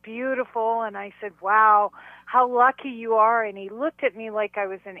just beautiful. And I said, wow, how lucky you are. And he looked at me like I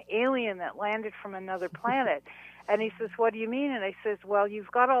was an alien that landed from another planet. And he says, what do you mean? And I says, well,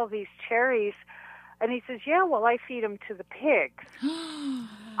 you've got all these cherries. And he says, yeah, well, I feed them to the pigs.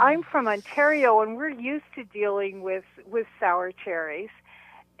 I'm from Ontario, and we're used to dealing with sour cherries.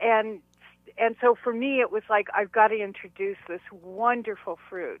 And so for me, it was like, I've got to introduce this wonderful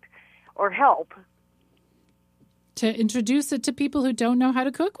fruit, or help. To introduce it to people who don't know how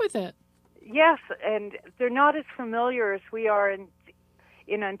to cook with it. Yes, and they're not as familiar as we are in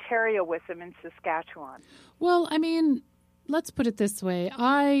Ontario with them in Saskatchewan. Well, I mean, let's put it this way.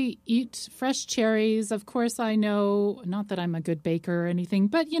 I eat fresh cherries. Of course, I know, not that I'm a good baker or anything,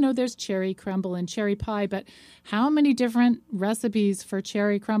 but, there's cherry crumble and cherry pie. But how many different recipes for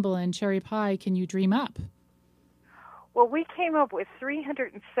cherry crumble and cherry pie can you dream up? Well, we came up with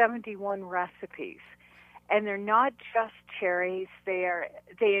 371 recipes. And they're not just cherries. They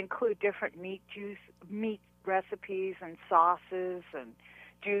include different meat recipes and sauces and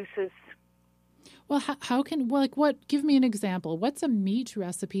juices. Well, give me an example. What's a meat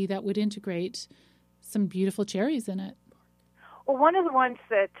recipe that would integrate some beautiful cherries in it? Well, one of the ones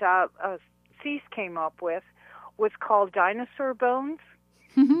that Cease came up with was called dinosaur bones.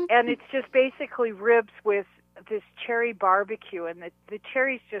 And it's just basically ribs with this cherry barbecue, and the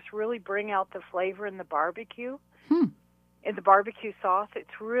cherries just really bring out the flavor in the barbecue, in the barbecue sauce.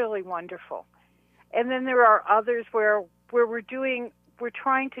 It's really wonderful. And then there are others where we're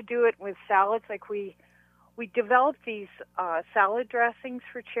trying to do it with salads. Like we developed these salad dressings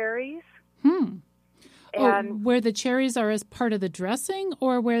for cherries. And where the cherries are as part of the dressing,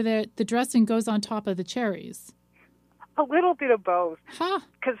 or where the dressing goes on top of the cherries? A little bit of both.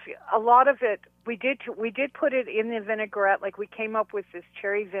 Because a lot of it, we did put it in the vinaigrette. Like we came up with this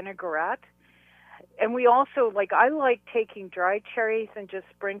cherry vinaigrette. And we also, I like taking dried cherries and just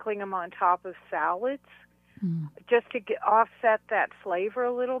sprinkling them on top of salads, just to offset that flavor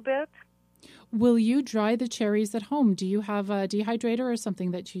a little bit. Will you dry the cherries at home? Do you have a dehydrator or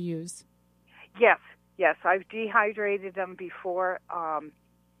something that you use? Yes. I've dehydrated them before.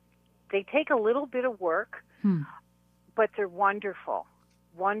 They take a little bit of work. But they're wonderful.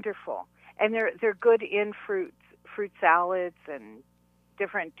 And they're good in fruit salads and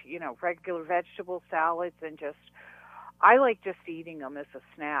different, regular vegetable salads, and I like just eating them as a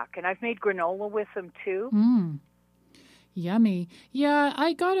snack. And I've made granola with them too. Yummy. Yeah,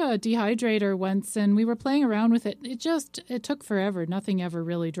 I got a dehydrator once and we were playing around with it. It took forever. Nothing ever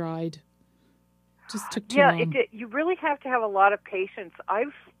really dried. Just took too long. You really have to have a lot of patience. I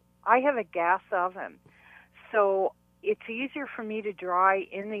have a gas oven. So it's easier for me to dry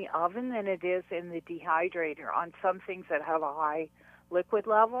in the oven than it is in the dehydrator on some things that have a high liquid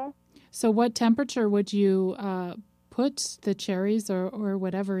level. So what temperature would you put the cherries or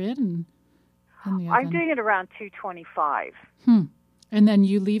whatever in the oven? I'm doing it around 225. And then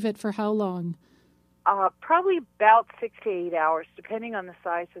you leave it for how long? Probably about 6 to 8 hours, depending on the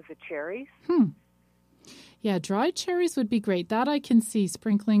size of the cherries. Yeah, dried cherries would be great. That I can see,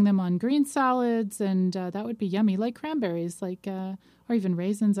 sprinkling them on green salads, and that would be yummy, like cranberries, or even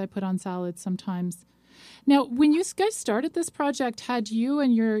raisins I put on salads sometimes. Now, when you guys started this project, had you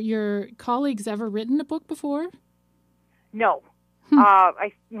and your colleagues ever written a book before? No.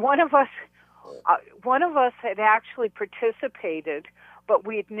 One of us had actually participated, but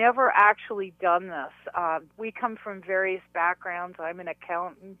we had never actually done this. We come from various backgrounds. I'm an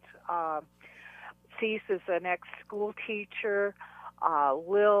accountant. Cease is an ex-school teacher.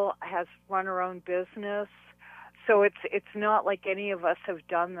 Lil has run her own business. So it's not like any of us have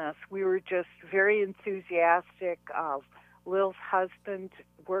done this. We were just very enthusiastic. Lil's husband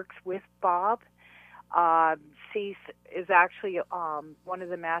works with Bob. Cease is actually one of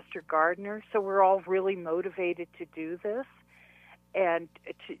the master gardeners. So we're all really motivated to do this, and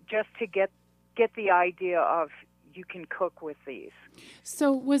to get the idea of you can cook with these.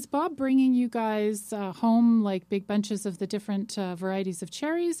 So was Bob bringing you guys home like big bunches of the different varieties of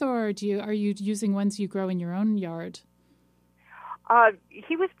cherries, or are you using ones you grow in your own yard?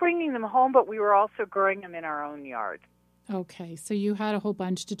 He was bringing them home, but we were also growing them in our own yard. Okay, so you had a whole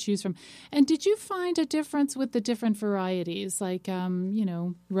bunch to choose from. And did you find a difference with the different varieties, like,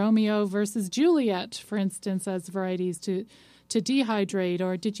 Romeo versus Juliet, for instance, as varieties to dehydrate,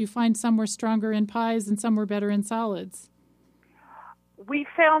 or did you find some were stronger in pies and some were better in salads? We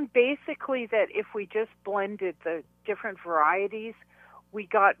found basically that if we just blended the different varieties, we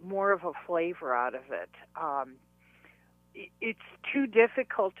got more of a flavor out of it. It's too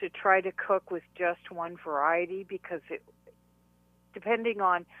difficult to try to cook with just one variety because depending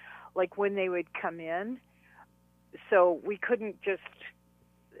on like when they would come in, so we couldn't just,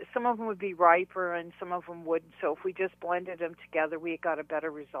 some of them would be riper and some of them wouldn't. So if we just blended them together, we got a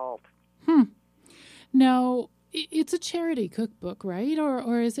better result. Now, it's a charity cookbook, right?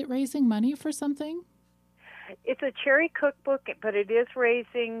 Or is it raising money for something? It's a cherry cookbook, but it is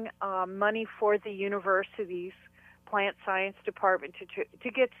raising money for the university's plant science department to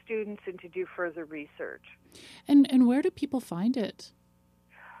get students and to do further research. And where do people find it?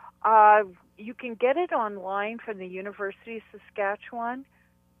 You can get it online from the University of Saskatchewan,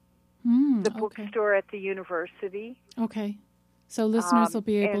 the bookstore at the university. Okay. So listeners will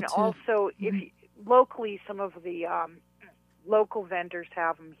be able and to... And also, locally, some of the local vendors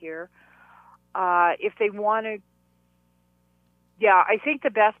have them here. If they want to... Yeah, I think the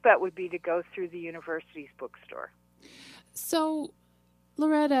best bet would be to go through the university's bookstore. So,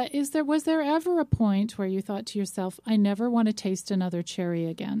 Loretta, was there ever a point where you thought to yourself, I never want to taste another cherry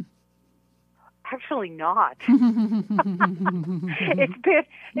again? Actually not. It's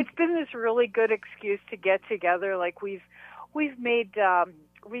been this really good excuse to get together. Like we've made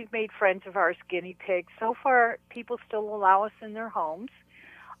friends of ours guinea pigs. So far, people still allow us in their homes.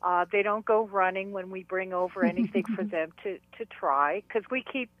 They don't go running when we bring over anything for them to try, because we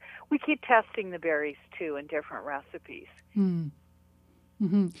keep testing the berries too in different recipes.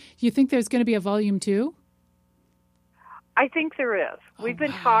 Mm-hmm. You think there's going to be a volume 2? I think there is. We've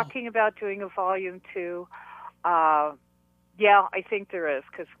been talking about doing a volume 2. Yeah, I think there is,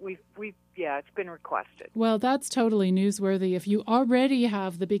 because it's been requested. Well, that's totally newsworthy. If you already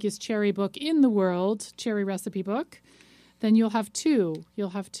have the biggest cherry book in the world, cherry recipe book, then you'll have 2.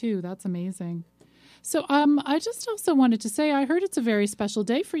 That's amazing. So I just also wanted to say, I heard it's a very special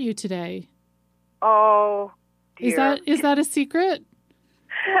day for you today. Oh, dear. Is that a secret?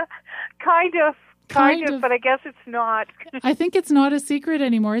 Kind of, but I guess it's not. I think it's not a secret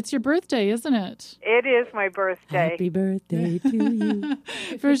anymore. It's your birthday, isn't it? It is my birthday. Happy birthday to you.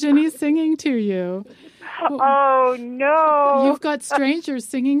 Virginie's singing to you. Oh, no. You've got strangers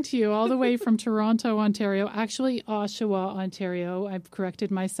singing to you all the way from Toronto, Ontario. Actually, Oshawa, Ontario. I've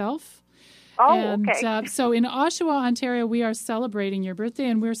corrected myself. Oh, okay. So in Oshawa, Ontario, we are celebrating your birthday,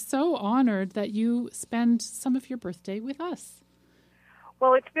 and we're so honored that you spend some of your birthday with us.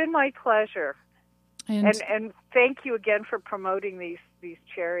 Well, it's been my pleasure. And thank you again for promoting these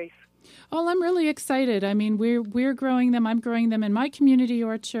cherries. Well, I'm really excited. I mean, we're growing them. I'm growing them in my community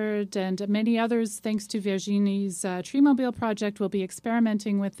orchard, and many others, thanks to Virginie's Treemobile project, will be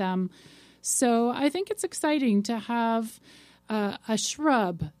experimenting with them. So I think it's exciting to have a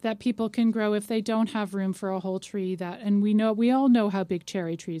shrub that people can grow if they don't have room for a whole tree. And we all know how big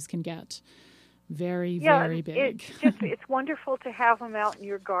cherry trees can get. Very, very big. It's wonderful to have them out in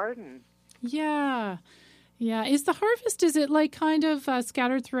your garden. Yeah. Is the harvest, is it like kind of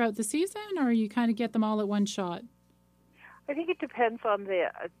scattered throughout the season, or you kind of get them all at one shot? I think it depends on the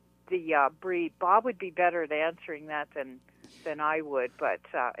breed. Bob would be better at answering that than I would, but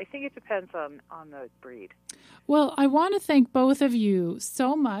I think it depends on the breed. Well, I want to thank both of you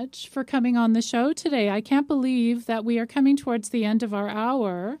so much for coming on the show today. I can't believe that we are coming towards the end of our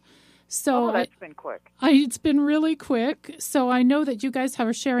hour. So that's been quick. It's been really quick. So I know that you guys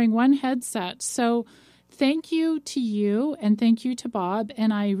are sharing one headset. So thank you to you, and thank you to Bob,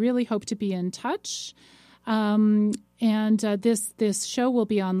 and I really hope to be in touch. This show will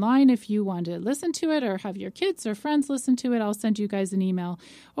be online if you want to listen to it or have your kids or friends listen to it. I'll send you guys an email,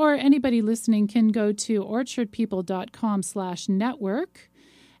 or anybody listening can go to orchardpeople.com/network.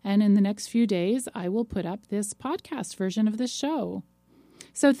 And in the next few days, I will put up this podcast version of this show.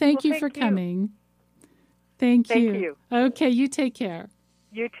 So thank you for coming. Thank you. Okay, you take care.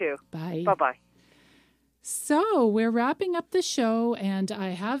 You too. Bye. Bye-bye. So we're wrapping up the show, and I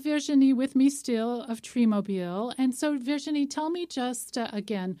have Virginie with me still of Treemobile. And so, Virginie, tell me just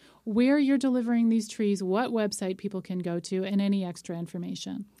again where you're delivering these trees, what website people can go to, and any extra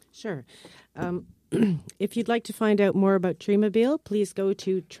information. Sure. If you'd like to find out more about Treemobile, please go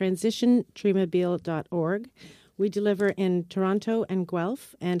to transitiontreemobile.org. We deliver in Toronto and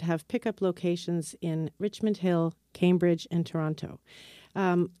Guelph and have pickup locations in Richmond Hill, Cambridge, and Toronto.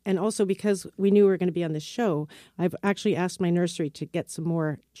 And also because we knew we were going to be on this show, I've actually asked my nursery to get some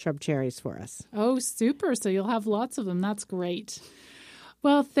more shrub cherries for us. Oh, super. So you'll have lots of them. That's great.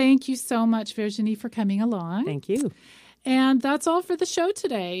 Well, thank you so much, Virginie, for coming along. Thank you. And that's all for the show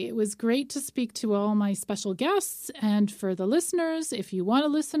today. It was great to speak to all my special guests. And for the listeners, if you want to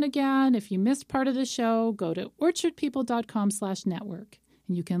listen again, if you missed part of the show, go to orchardpeople.com/network.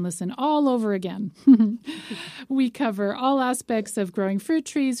 And you can listen all over again. We cover all aspects of growing fruit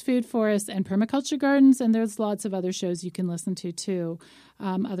trees, food forests, and permaculture gardens. And there's lots of other shows you can listen to, too,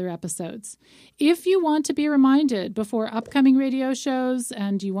 other episodes. If you want to be reminded before upcoming radio shows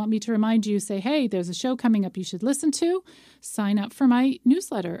and you want me to remind you, say, hey, there's a show coming up you should listen to, sign up for my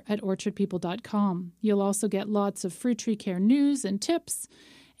newsletter at orchardpeople.com. You'll also get lots of fruit tree care news and tips.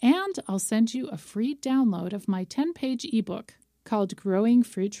 And I'll send you a free download of my 10-page ebook called Growing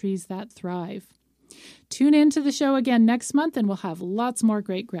Fruit Trees That Thrive. Tune in to the show again next month and we'll have lots more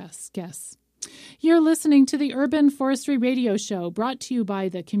great guests. You're listening to the Urban Forestry Radio Show, brought to you by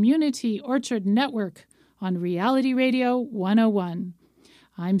the Community Orchard Network on Reality Radio 101.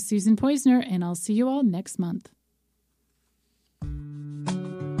 I'm Susan Poisner, and I'll see you all next month.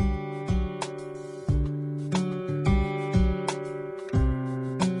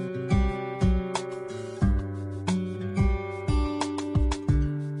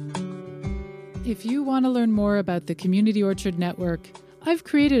 If you want to learn more about the Community Orchard Network, I've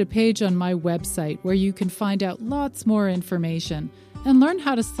created a page on my website where you can find out lots more information and learn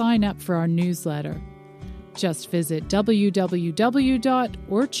how to sign up for our newsletter. Just visit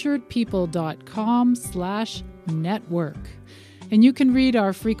www.orchardpeople.com/network. And you can read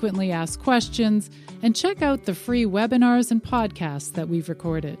our frequently asked questions and check out the free webinars and podcasts that we've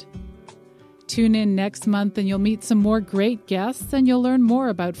recorded. Tune in next month and you'll meet some more great guests and you'll learn more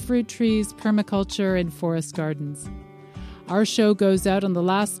about fruit trees, permaculture, and forest gardens. Our show goes out on the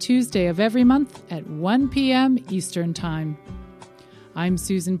last Tuesday of every month at 1 p.m. Eastern Time. I'm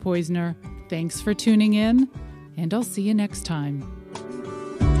Susan Poisner. Thanks for tuning in, and I'll see you next time.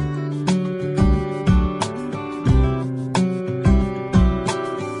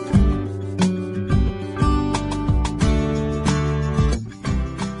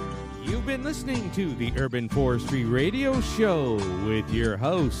 You've been listening to the Urban Forestry Radio Show with your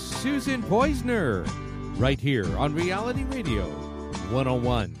host, Susan Poisner, right here on Reality Radio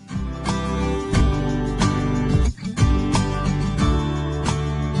 101.